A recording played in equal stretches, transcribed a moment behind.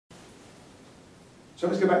So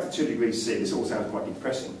let's go back to 2 degrees C. This all sounds quite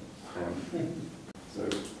depressing. So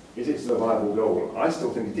is it still a viable goal? I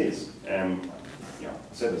still think it is. Yeah, I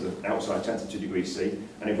said there's an outside chance of 2 degrees C,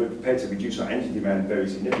 and if we're prepared to reduce our energy demand very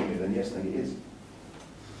significantly, then yes, I think it is.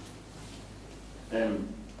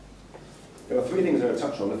 There are 3 things I'm going to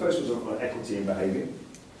touch on. The first was on equity and behaviour.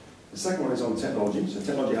 The second one is on technology. So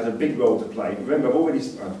technology has a big role to play. Remember, I've already,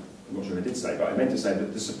 I'm not sure if I did say, but I meant to say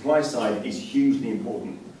that the supply side is hugely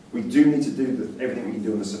important. We do need to do everything we can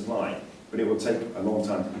do on the supply, but it will take a long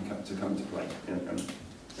time to come to play and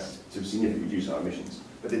to significantly reduce our emissions.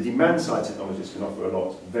 But the demand side technologies can offer a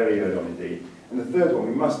lot very early on indeed. And the third one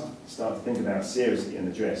we must start to think about seriously and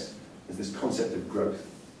address is this concept of growth.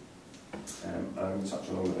 I'm going to touch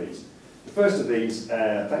on all of these. The first of these,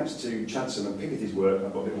 thanks to Chancellor and Piketty's work,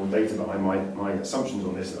 I've got a bit more data behind my assumptions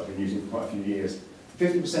on this that I've been using for quite a few years.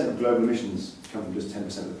 50% of global emissions come from just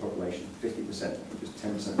 10% of the population. 50% from just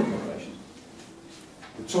 10% of the population.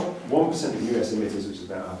 The top 1% of US emitters, which is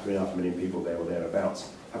about 3.5 million people there or thereabouts,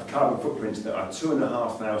 have carbon footprints that are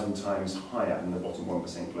 2,500 times higher than the bottom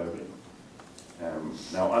 1% globally.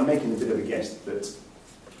 Now, I'm making a bit of a guess that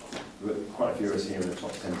quite a few of us here in the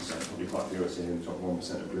top 10%, probably quite a few of us here in the top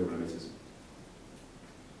 1% of global emitters.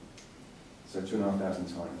 So 2,500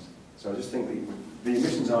 times. So I just think the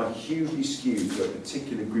emissions are hugely skewed to a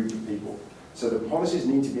particular group of people. So the policies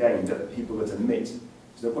need to be aimed at the people that emit. So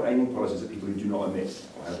they'll put aiming policies at people who do not emit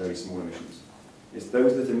or have very small emissions. It's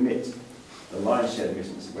those that emit the lion's share of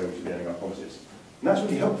emissions where we should be aiming our policies. And that's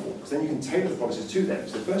really helpful, because then you can tailor the policies to them.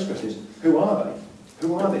 So the first question is, who are they?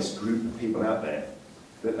 Who are this group of people out there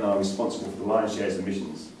that are responsible for the lion's share of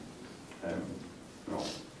emissions?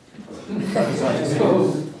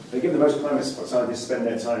 They give the most climate scientists spend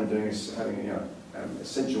their time doing is having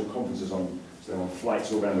essential conferences on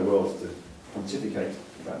flights all around the world to pontificate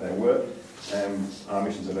about their work. Our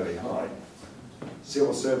emissions are very high.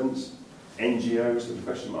 Civil servants, NGOs, there's a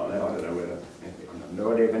question mark there. I don't know whether, I have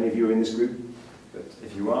no idea if any of you are in this group, but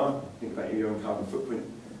if you are, think about your own carbon footprint.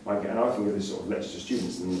 And I think of this sort of lecture to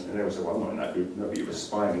students, and they will say, well, I'm not in that group. No, but you're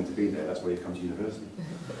aspiring to be there. That's why you've come to university.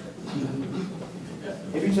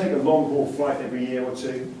 If you take a long-haul flight every year or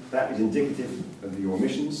two, that is indicative of your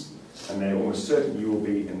emissions, and they're almost certain you will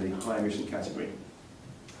be in the high emission category.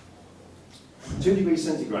 2 degrees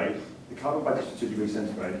centigrade, the carbon budget for 2 degrees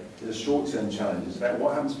centigrade is a short-term challenge. It's about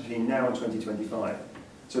what happens between now and 2025.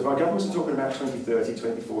 So if our governments are talking about 2030,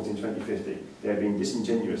 2040, and 2050, they're being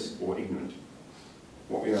disingenuous or ignorant.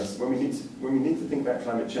 When we need to think about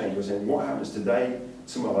climate change, we're saying what happens today,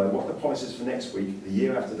 tomorrow, what are the policies for next week, the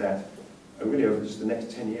year after that, and really over just the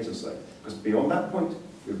next 10 years or so. Because beyond that point,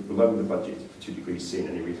 we're below the budget for 2 degrees C in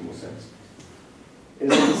any reasonable sense.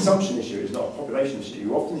 It's a consumption issue, it's not a population issue.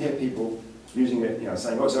 You often hear people using it,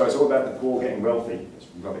 saying, oh, so it's all about the poor getting wealthy. It's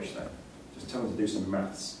rubbish, that. Just tell them to do some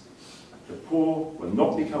maths. The poor will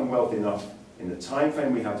not become wealthy enough in the time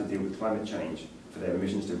frame we have to deal with climate change for their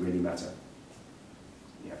emissions to really matter.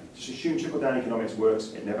 Just assume trickle-down economics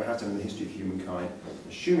works. It never has done in the history of humankind.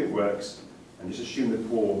 Assume it works, and just assume that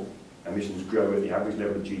poor emissions grow at the average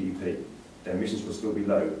level of GDP. Their emissions will still be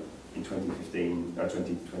low in 2025,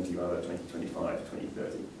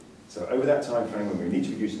 2030. So over that time frame when we need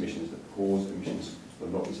to reduce emissions, the poor's emissions will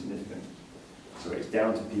not be significant. So it's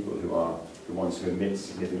down to people who are the ones who emit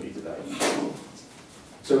significantly today.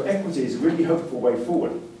 So equity is a really hopeful way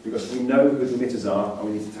forward, because we know who the emitters are and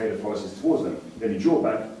we need to tailor policies towards them. The only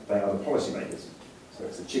drawback, they are the policymakers. So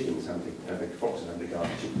it's the chickens having the foxes having to guard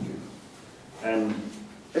the chicken coop.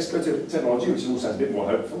 Let's go to technology, which all sounds a bit more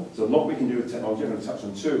hopeful. There's a lot we can do with technology. I'm going to touch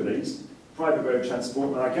on 2 of these. Private road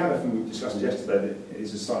transport, and I gather from discussions yesterday that it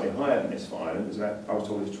is slightly higher than this for Ireland. It's about, I was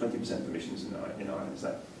told it's 20% of emissions in Ireland. Is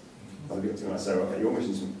that? Other people when I say, okay, your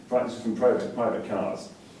emissions from private cars,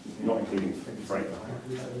 not including freight.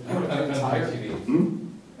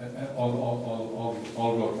 All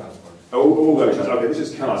road transport. All road transport. Okay, this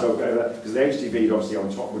is cars. Okay, because the HGV obviously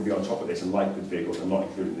would be on top of this, and light goods vehicles are not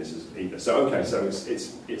included in this either. So okay, so it's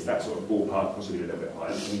that sort of ballpark, possibly a little bit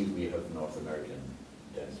higher. We have North American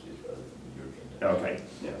densities rather than European densities. Okay,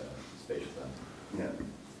 yeah. Spatial plan.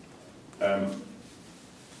 Yeah.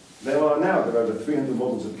 There are over 300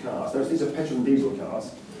 models of cars. These are petrol and diesel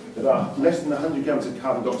cars that are less than 100 grams of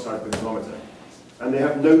carbon dioxide per kilometre. And they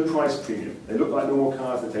have no price premium. They look like normal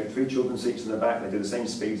cars. They take 3 children's seats in the back. They do the same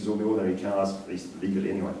speeds as all the ordinary cars, at least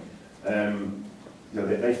legally anyway.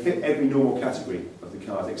 They fit every normal category of the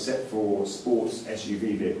cars except for sports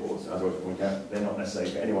SUV vehicles. As I always point out, they're not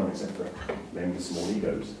necessarily for anyone except for men with small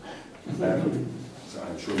egos. So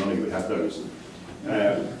I'm sure none of you would have those.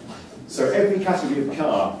 So every category of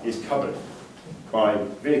car is covered. by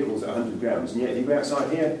vehicles at 100 grams. And yet, if you go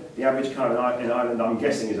outside here, the average car in Ireland, I'm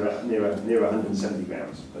guessing, is about near 170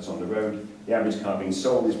 grams. That's on the road. The average car being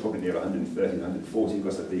sold is probably near 130, 140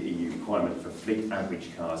 because of the EU requirement for fleet average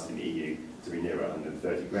cars in the EU to be near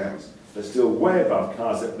 130 grams. They're still way above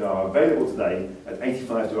cars that are available today at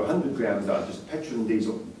 85 to 100 grams that are just petrol and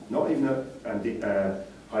diesel, not even a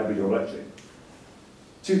hybrid or electric.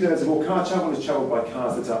 2/3 of all car travel is travelled by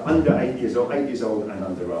cars that are under 8 years old and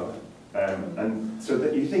under rather. And so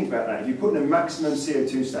that you think about that, if you put in a maximum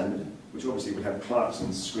CO2 standard, which obviously would have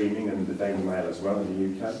Clarkson's screaming and the Daily Mail as well in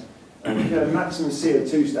the UK, and if you had a maximum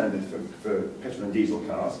CO2 standard for petrol and diesel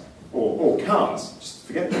cars, or cars, just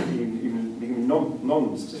forget that you can be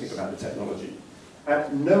non-specific about the technology,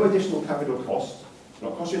 at no additional capital cost,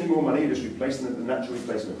 not cost you any more money, you're just replacing the natural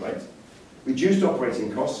replacement rate, reduced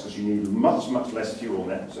operating costs because you need much, much less fuel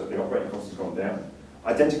now, so the operating cost has gone down.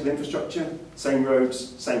 Identical infrastructure, same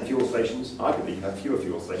roads, same fuel stations. Arguably, you have fewer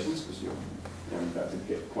fuel stations because you're about to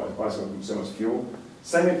get buy so much fuel.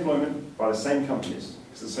 Same employment by the same companies.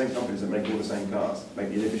 It's the same companies that make all the same cars, make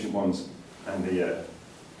the inefficient ones and the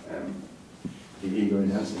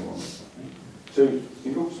ego-enhancing ones. So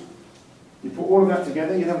you put all of that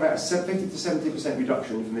together, you have about a 50 to 70%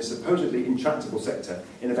 reduction from this supposedly intractable sector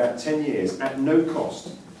in about 10 years at no cost,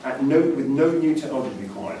 with no new technology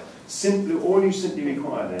required. All you simply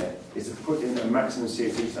require there is to put in a maximum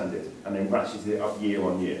CO2 standard and then ratchet it up year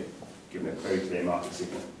on year, given a very clear market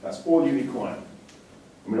signal. That's all you require.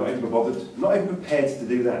 And we're not even bothered, not even prepared to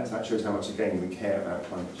do that. That shows how much, again, we care about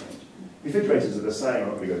climate change. Refrigerators are the same, I'm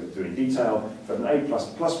not going to go through in detail, but an A++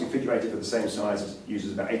 refrigerator for the same size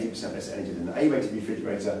uses about 80% less energy than an A-rated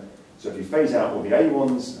refrigerator. So if you phase out all the A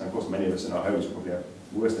ones, and of course many of us in our homes will probably have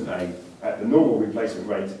worse than A, at the normal replacement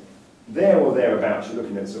rate, there or thereabouts, you're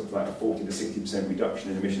looking at sort of like a 40 to 60%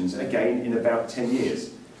 reduction in emissions, again, in about 10 years.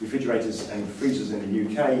 Refrigerators and freezers in the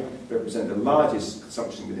UK represent the largest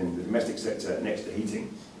consumption within the domestic sector next to heating.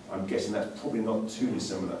 I'm guessing that's probably not too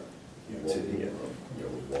dissimilar to here.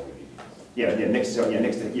 Next to okay.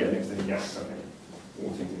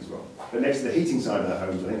 Water heating as well. But next to the heating side of the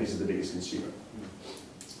homes, I think this is the biggest consumer.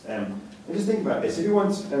 And just think about this. If you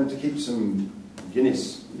want to keep some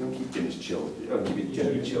Guinness, you don't keep Guinness chilled. You don't keep it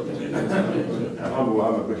gently chilled. I'm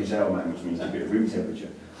a British ale man, which means a bit of room temperature.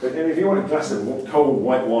 But if you want a glass of cold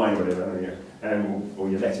white wine or whatever, or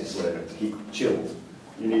your lettuce or whatever, to keep chilled,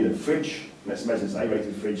 you need a fridge. Let's imagine it's an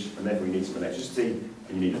A-rated fridge, and therefore you need some electricity,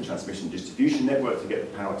 and you need a transmission distribution network to get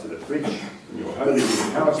the power to the fridge. In your home, you need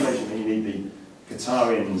a power station, and you need the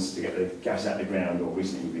Qatarians to get the gas out of the ground, or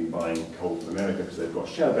recently we've been buying coal from America because they've got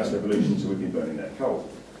shale gas revolution, so we've been burning their coal.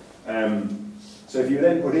 So if you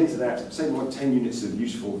then put into that, say we want 10 units of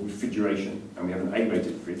useful refrigeration, and we have an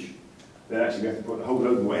A-rated fridge, then actually we have to put a whole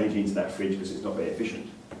load more energy into that fridge because it's not very efficient.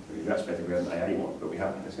 That's better if we have an AA one, but we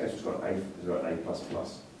haven't. In this case, we've got an A++.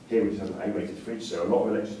 Here we just have an A-rated fridge, so a lot of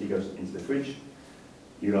electricity goes into the fridge.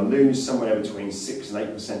 You're going to lose somewhere between 6 and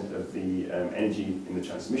 8% of the energy in the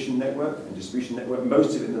transmission network and distribution network.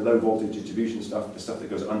 Most of it in the low voltage distribution stuff, the stuff that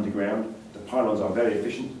goes underground. The pylons are very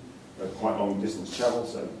efficient, but quite long distance travel.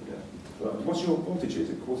 So, yeah. Well, what's your voltage? Is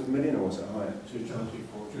it 250,000 or is it higher?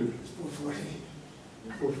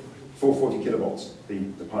 440 kilowatts.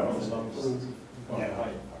 The pylons. The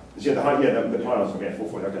pylons will get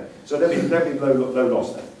 440. Okay, so they'll be low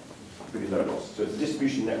loss then. Pretty low loss. So it's the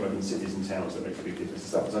distribution network in cities and towns that makes a big difference. The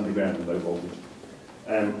stuff that's underground and low voltage.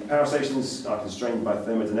 Power stations are constrained by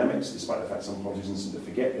thermodynamics, despite the fact some politicians seem to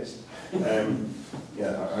forget this.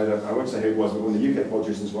 I won't say who it was, but one of the UK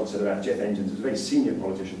politicians once said about jet engines, it was a very senior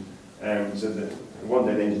politician, said that one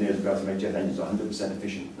day the engineers were about to make jet engines 100%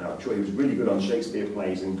 efficient. Now, I'm sure he was really good on Shakespeare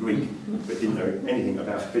plays and Greek, but didn't know anything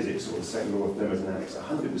about physics or the second law of thermodynamics.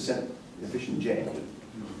 100% efficient jet engine.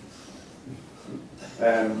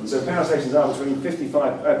 So power stations are between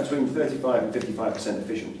 35 and 55%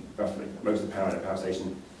 efficient, roughly. Most of the power in a power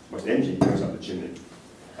station, most of the energy goes up the chimney.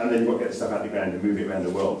 And then you've got to get the stuff out of the ground and move it around the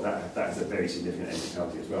world. That is a very significant energy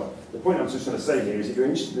penalty as well. The point I'm just trying to say here is if you're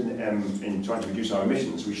interested in trying to reduce our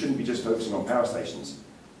emissions, we shouldn't be just focusing on power stations.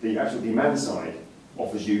 The actual demand side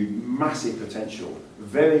offers you massive potential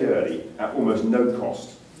very early at almost no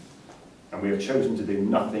cost. And we have chosen to do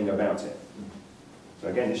nothing about it. So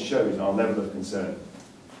again, this shows our level of concern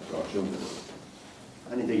for our children,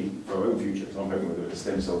 and indeed for our own future, because I'm hoping with the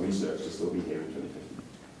stem cell research to still be here in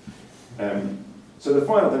 2050. So the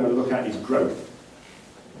final thing we'll look at is growth.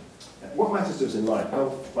 What matters to us in life?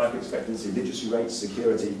 Health, life expectancy, literacy rates,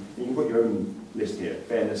 security. You can put your own list here.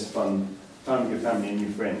 Fairness, fun, time with your family and new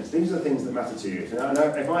friends. These are the things that matter to you.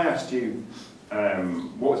 If I asked you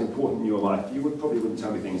what was important in your life, you probably wouldn't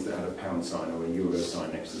tell me things that had a pound sign or a euro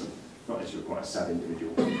sign next to them. not necessarily quite a sad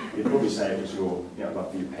individual. You'd probably say it was your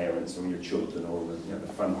love for your parents or your children or the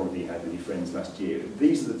fun holiday you had with your friends last year.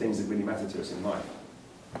 These are the things that really matter to us in life.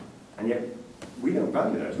 And yet, we don't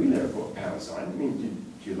value those. We never put a pound sign. I mean,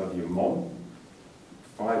 do you love your mom?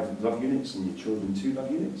 5 love units, and your children 2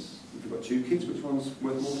 love units? If you've got 2 kids, which one's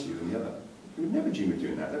worth more to you than the other? We would never dream of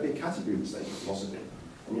doing that. That'd be a category mistake of philosophy.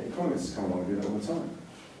 And yet economists come along and do that all the time.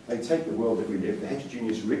 They take the world that we live, the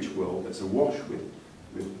heterogeneous, rich world that's awash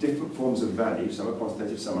with different forms of value. Some are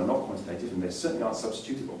quantitative, some are not quantitative, and they certainly aren't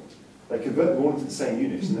substitutable. They convert them all into the same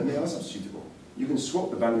units, and then they are substitutable. You can swap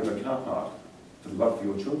the value of a car park for the love for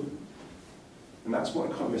your children. And that's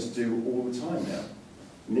what economists do all the time now.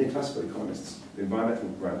 Neoclassical economists, the environmental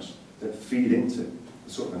branch, that feed into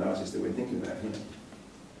the sort of analysis that we're thinking about here.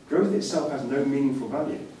 Growth itself has no meaningful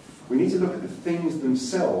value. We need to look at the things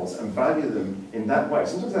themselves and value them in that way.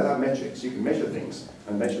 Sometimes they have metrics. You can measure things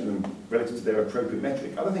and measure them relative to their appropriate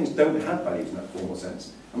metric. Other things don't have values in that formal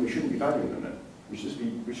sense, and we shouldn't be valuing them then. We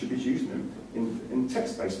should be using them in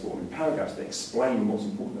text-based form, in paragraphs that explain what's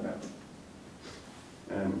important about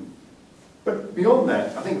them. But beyond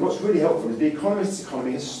that, I think what's really helpful is the economist's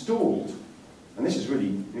economy has stalled. And this is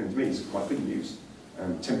really, to me, it's quite good news.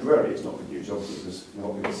 Temporarily, it's not good news, obviously, because a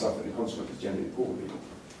lot of people suffer the consequences, generally poor people.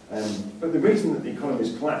 But the reason that the economy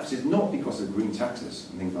has collapsed is not because of green taxes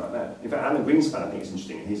and things like that. In fact, Alan Greenspan, I think it's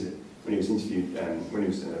interesting, when he was interviewed, when he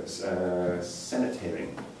was in a Senate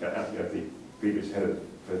hearing, the previous head of the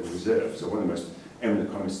Federal Reserve, so one of the most eminent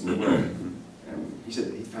economists in the world, he said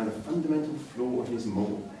that he found a fundamental flaw in his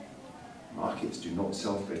model. Markets do not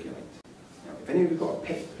self-regulate. Now, if any of you have got a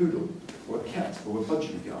pet poodle, or a cat, or a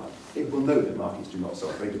budgerigard, it will know that markets do not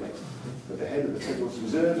self-regulate. But the head of the Federal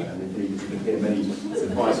Reserve, and indeed you can hear many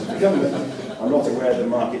advisors to the government, are not aware that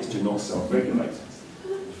markets do not self-regulate.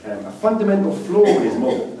 A fundamental flaw in his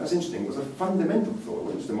model, that's interesting, was a fundamental flaw, it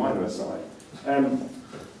wasn't just a minor aside.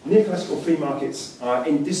 Neoclassical free markets are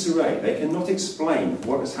in disarray. They cannot explain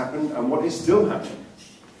what has happened and what is still happening.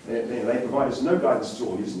 They provide us no guidance at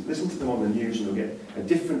all. You listen to them on the news and you'll get a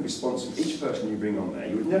different response from each person you bring on there.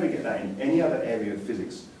 You would never get that in any other area of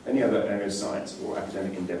physics, any other area of science or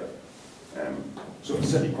academic endeavour.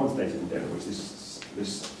 Certainly quantitative endeavour, which this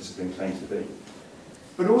discipline claims to be.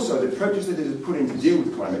 But also the approaches that it has put in to deal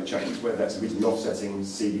with climate change, whether that's emission offsetting,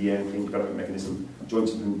 CDM, Clean Development Mechanism, joint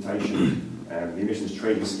implementation, the emissions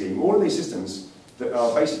trading scheme, all of these systems that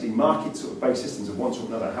are basically market sort of based systems of one sort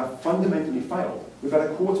or another have fundamentally failed. We've had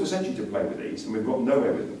a quarter of a century to play with these and we've got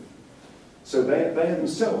nowhere with them. So they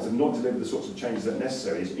themselves have not delivered the sorts of changes that are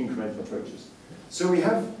necessary as incremental approaches. So we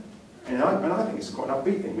have, and I think it's quite an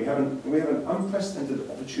upbeat thing, we have an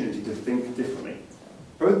unprecedented opportunity to think differently.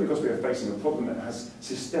 Both because we are facing a problem that has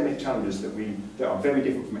systemic challenges that are very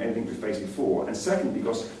different from anything we've faced before, and second,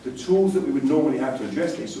 because the tools that we would normally have to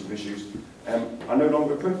address these sort of issues are no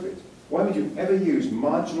longer appropriate. Why would you ever use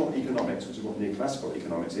marginal economics, which is what neoclassical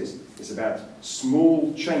economics is? It's about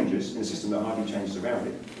small changes in a system that hardly changes around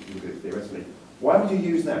it, if you look at it theoretically. Why would you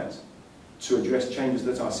use that to address changes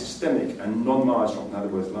that are systemic and non-marginal, in other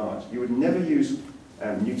words, large? You would never use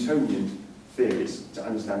Newtonian theories to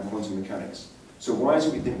understand quantum mechanics. So why is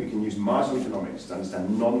it we think we can use marginal economics to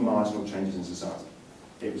understand non-marginal changes in society?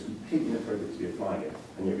 It was completely inappropriate to be applying it,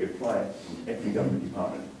 and yet we apply it in every government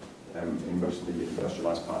department in most of the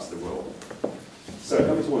industrialised parts of the world. So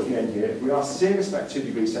coming towards the end here, we are serious about 2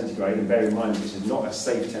 degrees centigrade, and bear in mind this is not a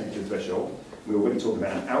safe temperature threshold. We're already talking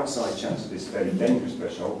about an outside chance of this fairly dangerous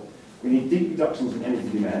threshold. We need deep reductions in energy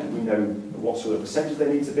demand. We know what sort of percentage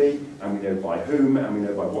they need to be, and we know by whom, and we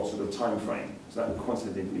know by what sort of time frame. So that will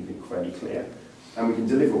quantitatively be fairly clear. And we can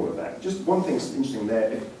deliver all of that. Just one thing that's interesting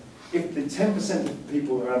there, if the 10% of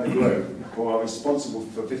people around the globe who are responsible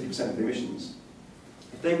for 50% of the emissions,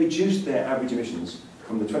 if they reduced their average emissions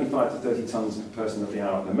from the 25 to 30 tonnes per person of the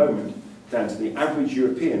hour at the moment, down to the average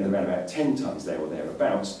European around about 10 tonnes there or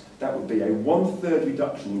thereabouts, that would be a 1/3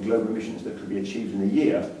 reduction in global emissions that could be achieved in a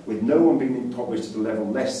year with no one being impoverished to the level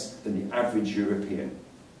less than the average European.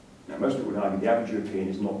 Now most people would argue the average European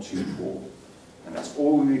is not too poor. And that's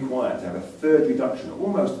all we require to have a 1/3 reduction,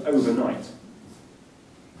 almost overnight.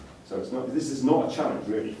 So this is not a challenge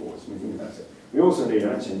really for us when we think about it. We also need,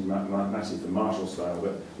 actually massive, the Marshall style,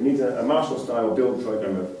 but we need a Marshall style build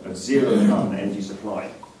program of zero carbon energy supply.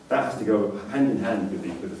 That has to go hand in hand with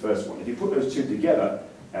the first one. If you put those two together,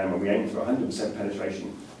 and we aim for 100%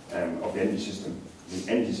 penetration of the energy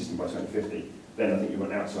system by 2050, then I think you've got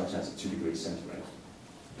an outside chance of 2 degrees centigrade.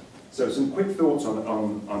 So some quick thoughts on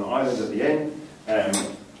Ireland at the end.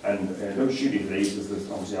 Don't shoot me for these because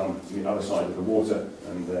obviously I'm on the other side of the water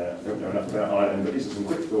and don't know enough about Ireland, but these are some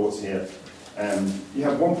quick thoughts here. You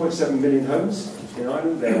have 1.7 million homes in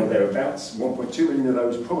Ireland, there or thereabouts. 1.2 million of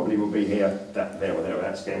those probably will be here, there or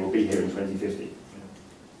thereabouts again, will be here in 2050.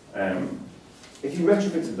 If you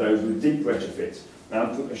retrofitted those with deep retrofit, now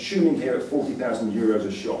I'm assuming here at €40,000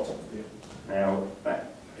 a shot. Now, at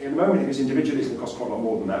the moment, if it's individually, it's going to cost quite a lot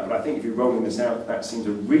more than that, but I think if you're rolling this out, that seems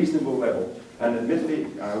a reasonable level. And admittedly,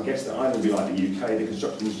 I guess that Ireland will be like the UK, the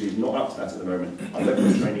construction industry is not up to that at the moment. Our level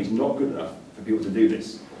of training is not good enough for people to do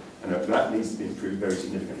this. And that needs to be improved very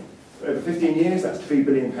significantly. But over 15 years, that's £3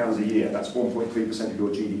 billion a year. That's 1.3% of your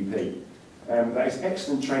GDP. That is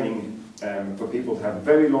excellent training for people to have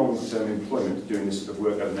very long-term employment doing this sort of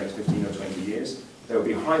work over the next 15 or 20 years. They will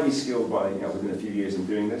be highly skilled by, within a few years in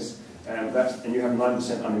doing this. And you have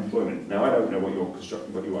 9% unemployment. Now, I don't know what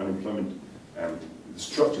your unemployment, the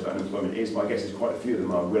structure of unemployment is, but I guess quite a few of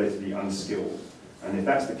them are relatively unskilled. And if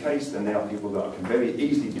that's the case, then they are people that can very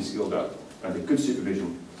easily be skilled up under good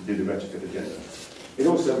supervision to do the retrofit agenda. It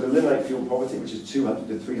also will eliminate fuel poverty, which is 200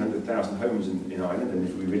 to 300,000 homes in Ireland, and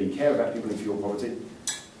if we really care about people in fuel poverty,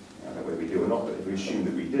 I don't know whether we do or not, but if we assume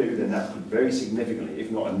that we do, then that could very significantly, if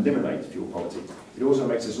not eliminate, fuel poverty. It also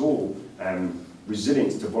makes us all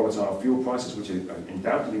resilient to volatile fuel prices, which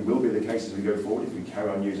undoubtedly will be the case as we go forward if we carry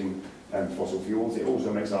on using fossil fuels. It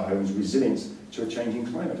also makes our homes resilient to a changing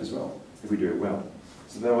climate as well, if we do it well.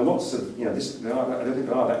 So there are lots of, I don't think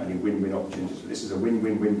there are that many win-win opportunities, but this is a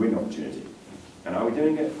win-win-win-win opportunity. And are we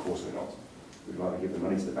doing it? Of course we're not. We'd rather give the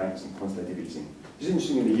money to the banks and quantitative easing. It's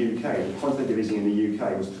interesting in the UK, the quantitative easing in the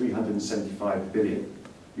UK was 375 billion.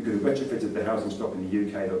 You could have retrofitted the housing stock in the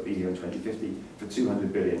UK that will be here in 2050 for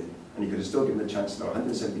 200 billion, and you could have still given the Chancellor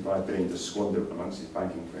 175 billion to squander amongst his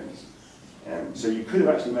banking friends. So you could have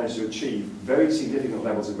actually managed to achieve very significant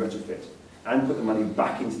levels of retrofit and put the money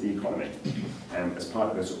back into the economy as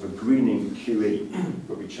part of a sort of a greening QE,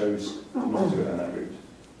 but we chose not to go down that route.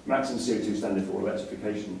 Maximum CO2 standard for all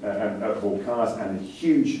electrification, for all cars, and a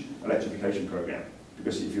huge electrification program.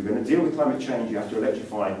 Because if you're going to deal with climate change, you have to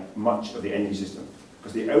electrify much of the energy system.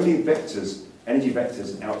 Because the only vectors, energy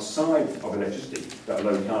vectors outside of electricity that are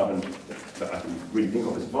low carbon, that I can really think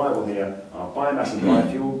of as viable here, are biomass and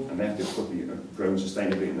biofuel, and they have to be grown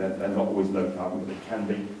sustainably, and they're not always low carbon, but they can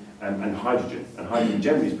be, and hydrogen. And hydrogen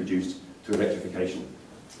generally is produced through electrification,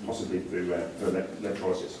 possibly through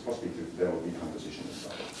electrolysis, possibly through thermal decomposition and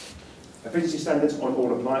stuff. Efficiency standards on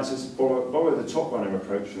all appliances borrow the top runner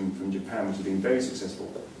approach from Japan, which has been very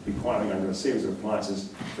successful, requiring under a series of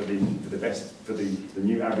appliances for the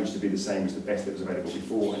new average to be the same as the best that was available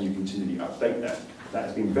before, and you continually update that. That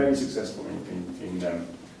has been very successful in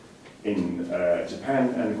Japan,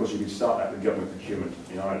 and of course you could start that with government procurement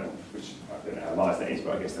in Ireland, which I don't know how large that is,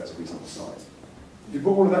 but I guess that's a reasonable size. If you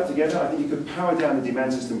put all of that together, I think you could power down the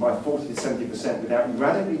demand system by 40 to 70% without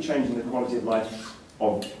radically changing the quality of life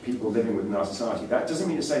of people living within our society. That doesn't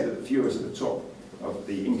mean to say that the few of us at the top of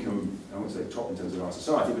the income, I won't say top in terms of our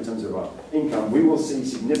society, but in terms of our income, we will see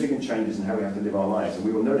significant changes in how we have to live our lives, and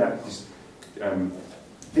we will no doubt just,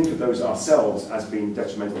 think of those ourselves as being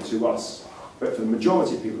detrimental to us. But for the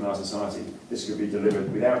majority of people in our society, this could be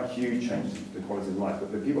delivered without huge changes to the quality of life. But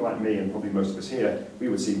for people like me, and probably most of us here, we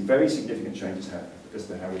would see very significant changes as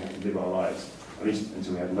to how we have to live our lives, at least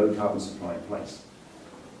until we have low carbon supply in place.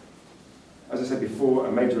 As I said before,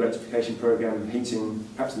 a major electrification program, heating,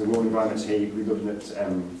 perhaps in the rural environments here, you could be looking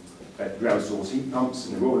at ground source heat pumps.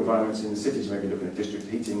 In the rural environments in the cities, maybe looking at district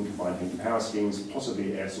heating, combined heat and power schemes,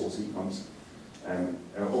 possibly air source heat pumps.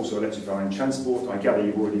 Also electrifying transport. I gather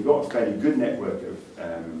you've already got a fairly good network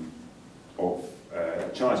of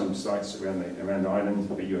charging sites around Ireland,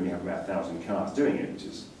 but you only have about 1,000 cars doing it, which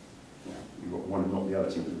is, you've got one and not the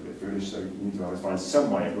other, seems a bit foolish, so you need to find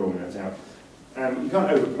some way of rolling that out. You can't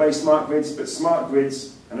overplay smart grids, but smart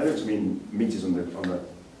grids, and I don't mean meters on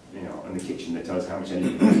the kitchen that tell us how much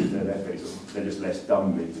energy they're just less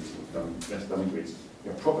dumb meters, less dumb grids.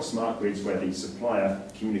 Proper smart grids where the supplier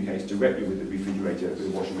communicates directly with the refrigerator,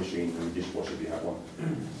 with the washing machine, and the dishwasher if you have one.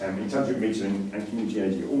 Intelligent metering and community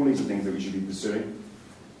energy, all these are things that we should be pursuing.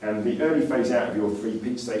 And the early phase out of your 3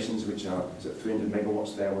 peak stations, which are 300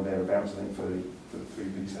 megawatts there or thereabouts, I think, for the 3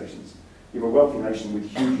 peak stations. You have a wealthy nation with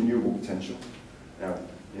huge renewable potential. Now,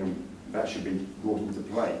 that should be brought into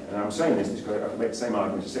play. And I'm saying this because I can make the same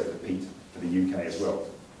argument except for Pete for the UK as well,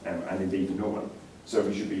 and indeed for Norway. So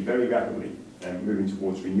we should be very rapidly moving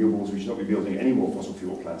towards renewables. We should not be building any more fossil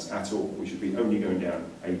fuel plants at all. We should be only going down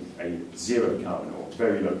a zero carbon or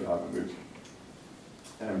very low carbon route.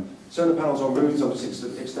 Solar panels on roofs, I'm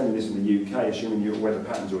just extending this in the UK, assuming your weather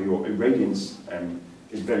patterns or your irradiance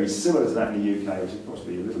is very similar to that in the UK, which is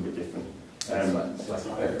possibly a little bit different.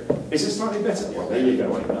 Is it slightly better? Well, there you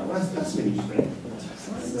go. That's really interesting.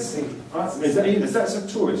 That's a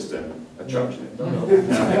tourist attraction. No.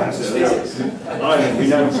 Ireland,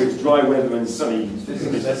 renowned for its dry weather and sunny.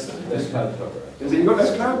 Less cloud cover. Has it got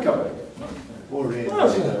less cloud cover? Or rain.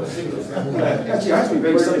 Actually, it has to be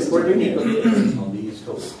very sunny since we're doing it. On the East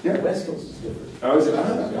Coast. Yeah. The West Coast is different. Oh, is it?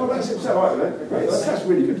 Oh, that's all right then. Great. That's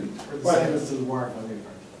really good. Right. It's still warm, I think.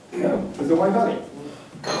 Yeah. There's the Wye Valley.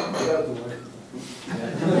 Without the wind.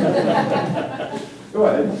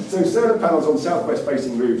 Right then. So solar panels on southwest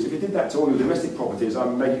facing roofs. If you did that to all your domestic properties,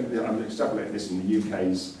 I'm extrapolating this from the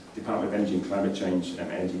UK's Department of Energy and Climate Change and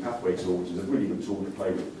Energy Pathway tool, which is a really good tool to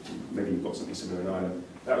play with. Maybe you've got something similar in Ireland.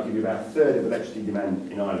 That would give you about a third of electricity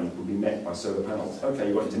demand in Ireland would be met by solar panels. Okay,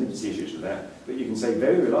 you've got intermittency issues with that, but you can say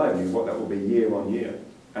very reliably what that will be year on year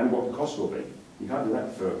and what the cost will be. You can't do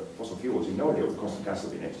that for fossil fuels. You've no idea what the cost of gas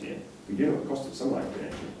will be next year. But you know what the cost of sunlight will be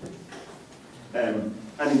next year.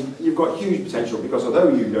 And you've got huge potential because although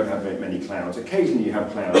you don't have very many clouds, occasionally you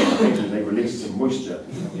have clouds, occasionally they release some moisture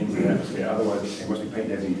into the atmosphere, otherwise it must be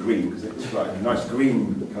painted everything green because it looks like a nice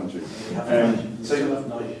green country. So you still have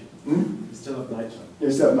night. You still have night.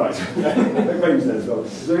 Yeah, still have night. It rains then as well.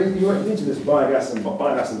 So you mentioned this biomass and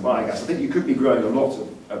biogas. I think you could be growing a lot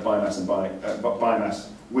of biomass and biomass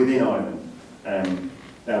within Ireland.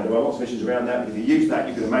 Now there are lots of issues around that, but if you use that,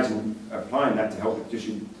 you can imagine applying that to help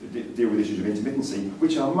deal with issues of intermittency,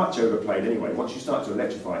 which are much overplayed anyway. Once you start to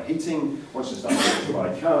electrify heating, once you start to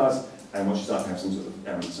electrify cars, and once you start to have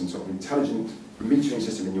some sort of intelligent metering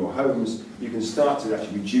system in your homes, you can start to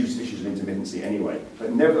actually reduce issues of intermittency anyway.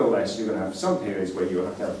 But nevertheless, you're going to have some periods where you'll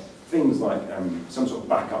have to have things like some sort of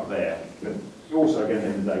backup there. But also, again, at the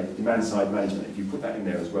end of the day, demand-side management, if you put that in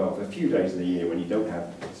there as well, for a few days in the year when you don't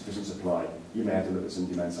have sufficient supply, you may have to look at some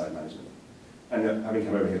demand-side management. And having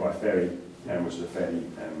come over here by ferry, which is a fairly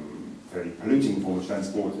polluting form of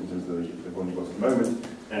transport in terms of the one you've got at the moment,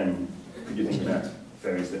 could you think about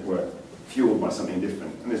ferries that were fueled by something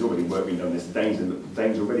different? And there's already work being done. There's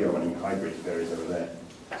Danes already are running hybrid ferries over there,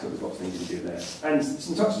 so there's lots of things you can do there. And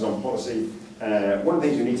some touches on policy. One of the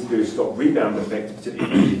things we need to do is stop rebound effect,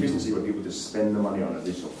 particularly in efficiency, where people just spend the money on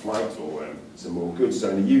additional flights or some more goods.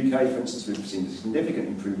 So in the UK, for instance, we've seen a significant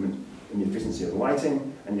improvement in the efficiency of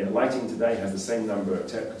lighting, and yet lighting today has the same number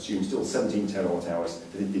of consumes still 17 terawatt hours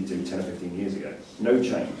that it did do 10 or 15 years ago. No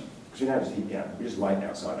change, because we now just heat the house. We just light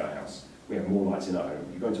outside our house. We have more lights in our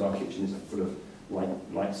home. You go into our kitchen, it's full of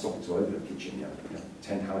light sockets all over the kitchen. You know,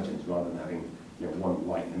 10 halogens rather than having one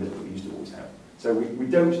light in the middle that we used to always have. So we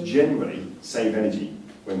don't generally save energy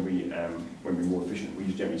when we're more efficient. We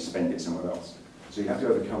just generally spend it somewhere else. So you have to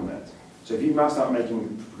overcome that. So if you must start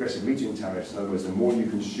making progressive metering tariffs, in other words, the more you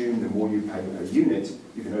consume, the more you pay per unit,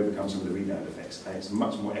 you can overcome some of the rebound effects, and it's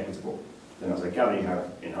much more equitable than, as I gather you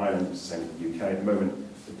have in Ireland, it's the same as the UK at the moment.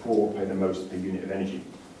 The poor pay the most per unit of energy.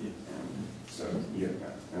 So yeah,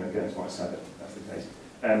 and again, it's quite sad that that's the case.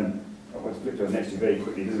 I want to flip to the next two very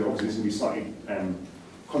quickly. This is going to be slightly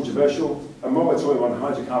controversial. A moratorium on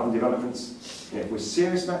hydrocarbon developments. If we're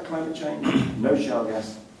serious about climate change, no shale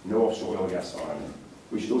gas, no offshore oil gas on Ireland.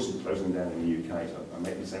 We should also close them down in the UK. So I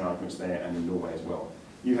make the same arguments there and in Norway as well.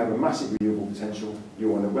 You have a massive renewable potential.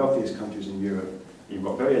 You're one of the wealthiest countries in Europe. You've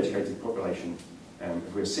got a very educated population.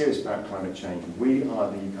 If we're serious about climate change, we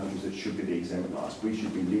are the countries that should be the exemplars. We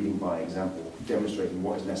should be leading by example, demonstrating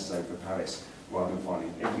what is necessary for Paris, rather than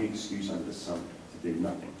finding every excuse under the sun to do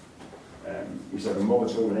nothing. We said a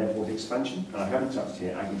moratorium on airport expansion, and I haven't touched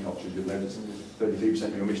here agriculture, as you'll notice. 33%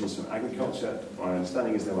 of your emissions from agriculture. My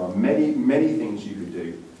understanding is there are many, many things you could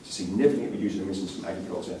do to significantly reduce emissions from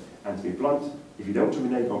agriculture. And to be blunt, if you don't want to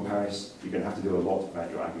renege on Paris, you're going to have to do a lot about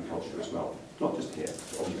your agriculture as well. Not just here,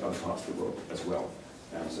 but obviously other parts of the world as well.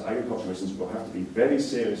 So agricultural emissions will have to be very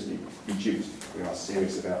seriously reduced if we are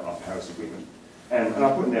serious about our Paris Agreement. And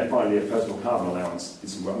I put in there finally a personal carbon allowance.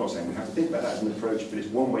 I'm not saying we have to think about that as an approach, but it's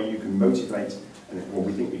one way you can motivate, or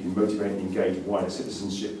we think we can motivate and engage wider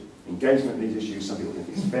citizenship engagement in these issues. Some people think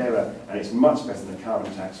it's fairer, and it's much better than a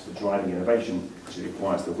carbon tax for driving innovation, because it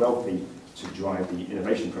requires the wealthy to drive the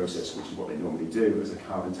innovation process, which is what they normally do, as a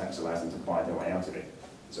carbon tax allows them to buy their way out of it.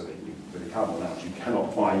 So that with a carbon allowance, you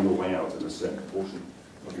cannot buy your way out of a certain proportion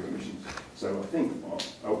of your emissions. So I think,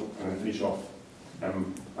 I'm going to finish off.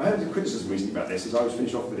 I had a criticism recently about this, as I was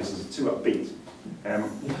finished off with this as too upbeat. And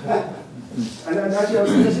actually, I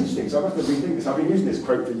was thinking, that's interesting, so I must have rethink this. I've been using this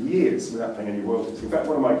quote for years without paying any royalties. In fact,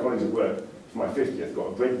 one of my colleagues at work, for my 50th, got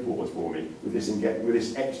a breadboard for me with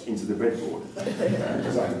this etched into the breadboard,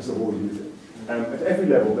 because I sort of always use it. At every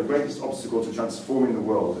level, the greatest obstacle to transforming the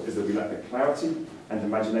world is that we lack the clarity and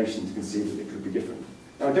imagination to conceive that it could be different.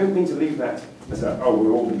 Now, I don't mean to leave that as a, oh,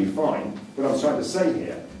 we're all going to be fine. What I'm trying to say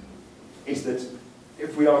here is that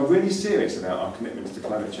if we are really serious about our commitments to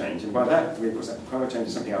climate change, and by that, of course, climate change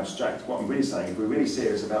is something abstract, what I'm really saying, if we're really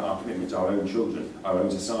serious about our commitment to our own children, our own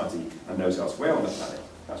society, and those elsewhere on the planet,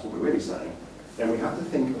 that's what we're really saying, then we have to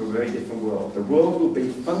think of a very different world. The world will be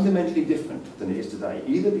fundamentally different than it is today,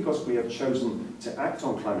 either because we have chosen to act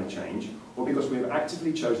on climate change, or because we have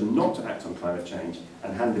actively chosen not to act on climate change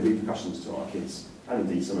and hand the repercussions to our kids, and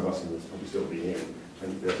indeed some of us who will probably still be here in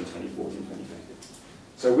 2030, 2040, 2050.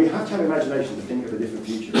 So we have to have imagination to think of a different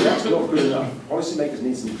future. But that's not good enough. Policymakers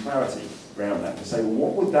need some clarity around that to say, well,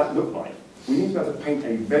 what would that look like? We need to be able to paint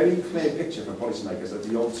a very clear picture for policymakers of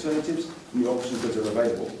the alternatives and the options that are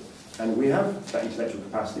available. And we have that intellectual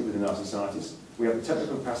capacity within our societies. We have the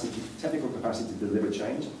technical capacity to deliver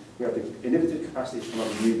change. We have the innovative capacity to come up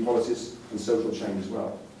with new policies and social change as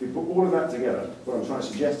well. If we put all of that together, what I'm trying to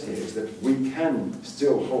suggest here is that we can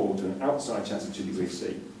still hold an outside chance of 2 degrees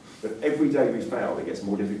C. But every day we fail, it gets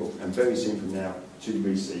more difficult, and very soon from now, 2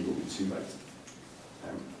 degrees C will be too late.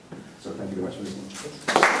 So thank you very much for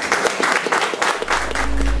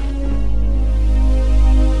listening.